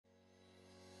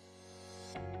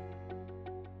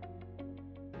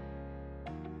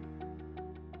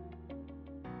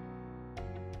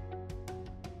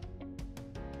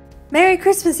Merry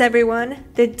Christmas, everyone!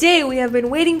 The day we have been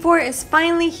waiting for is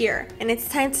finally here, and it's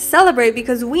time to celebrate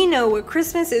because we know what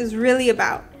Christmas is really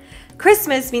about.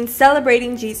 Christmas means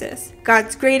celebrating Jesus,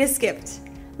 God's greatest gift.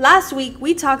 Last week,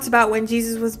 we talked about when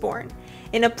Jesus was born,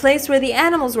 in a place where the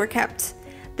animals were kept.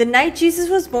 The night Jesus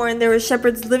was born, there were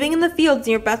shepherds living in the fields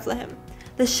near Bethlehem.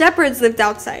 The shepherds lived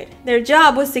outside. Their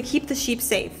job was to keep the sheep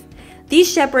safe.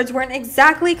 These shepherds weren't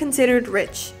exactly considered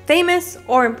rich, famous,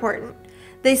 or important.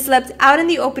 They slept out in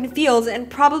the open fields and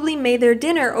probably made their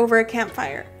dinner over a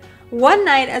campfire. One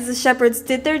night, as the shepherds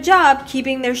did their job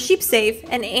keeping their sheep safe,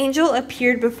 an angel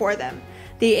appeared before them.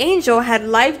 The angel had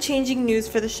life-changing news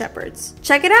for the shepherds.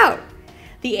 Check it out!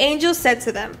 The angel said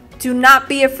to them, "Do not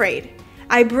be afraid.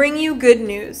 I bring you good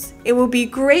news. It will be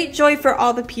great joy for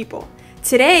all the people.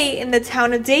 Today, in the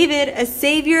town of David, a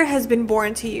Savior has been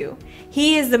born to you.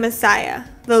 He is the Messiah,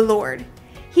 the Lord.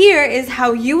 Here is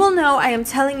how you will know I am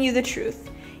telling you the truth.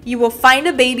 You will find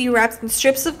a baby wrapped in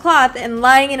strips of cloth and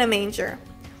lying in a manger."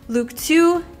 Luke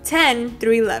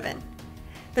 2:10-11.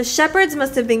 The shepherds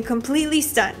must have been completely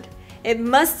stunned. It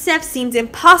must have seemed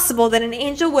impossible that an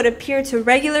angel would appear to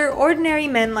regular, ordinary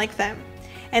men like them.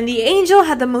 And the angel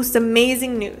had the most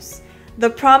amazing news. The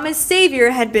promised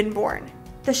Savior had been born.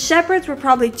 The shepherds were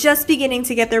probably just beginning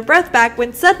to get their breath back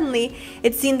when suddenly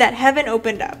it seemed that heaven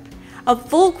opened up. A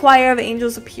full choir of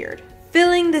angels appeared,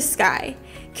 filling the sky.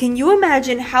 Can you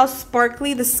imagine how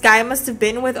sparkly the sky must have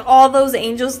been with all those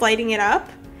angels lighting it up?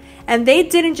 And they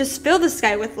didn't just fill the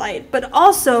sky with light, but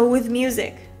also with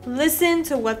music. Listen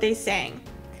to what they sang.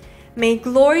 "May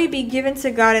glory be given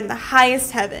to God in the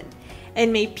highest heaven,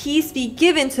 and may peace be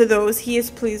given to those he is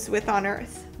pleased with on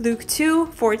earth." Luke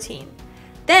 2:14.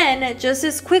 Then, just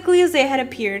as quickly as they had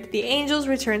appeared, the angels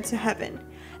returned to heaven.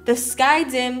 The sky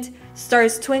dimmed,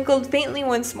 stars twinkled faintly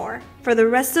once more. For the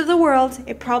rest of the world,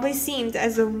 it probably seemed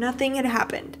as though nothing had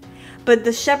happened. But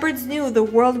the shepherds knew the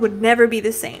world would never be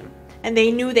the same, and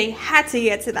they knew they had to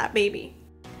get to that baby.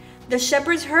 The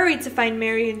shepherds hurried to find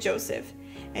Mary and Joseph,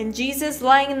 and Jesus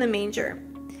lying in the manger.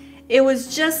 It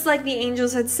was just like the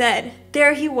angels had said.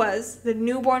 There he was, the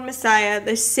newborn Messiah,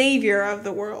 the Savior of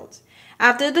the world.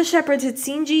 After the shepherds had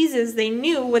seen Jesus, they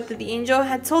knew what the angel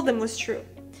had told them was true.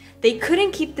 They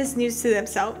couldn't keep this news to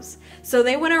themselves, so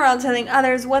they went around telling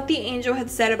others what the angel had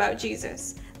said about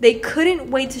Jesus. They couldn't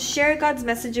wait to share God's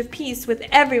message of peace with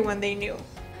everyone they knew.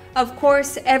 Of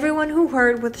course, everyone who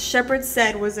heard what the shepherds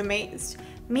said was amazed.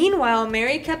 Meanwhile,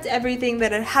 Mary kept everything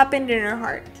that had happened in her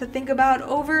heart to think about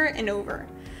over and over.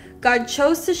 God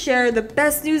chose to share the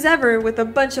best news ever with a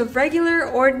bunch of regular,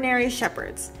 ordinary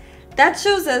shepherds. That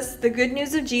shows us the good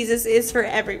news of Jesus is for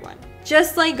everyone,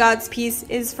 just like God's peace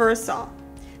is for us all.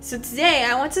 So today,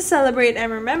 I want to celebrate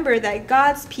and remember that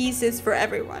God's peace is for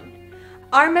everyone.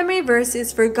 Our memory verse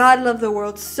is, "For God loved the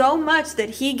world so much that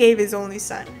he gave his only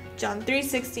son." John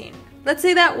 3:16. Let's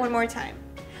say that one more time.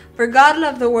 "For God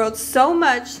loved the world so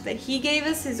much that he gave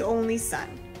us his only son."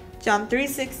 John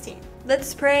 3:16.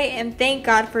 Let's pray and thank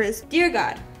God for his. Dear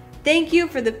God, thank you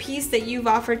for the peace that you've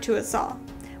offered to us all.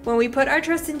 When we put our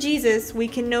trust in Jesus, we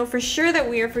can know for sure that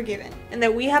we are forgiven and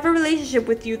that we have a relationship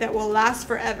with you that will last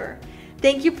forever.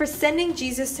 Thank you for sending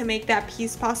Jesus to make that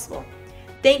peace possible.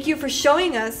 Thank you for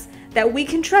showing us that we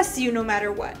can trust you no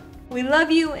matter what. We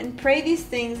love you and pray these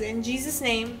things in Jesus'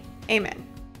 name. Amen.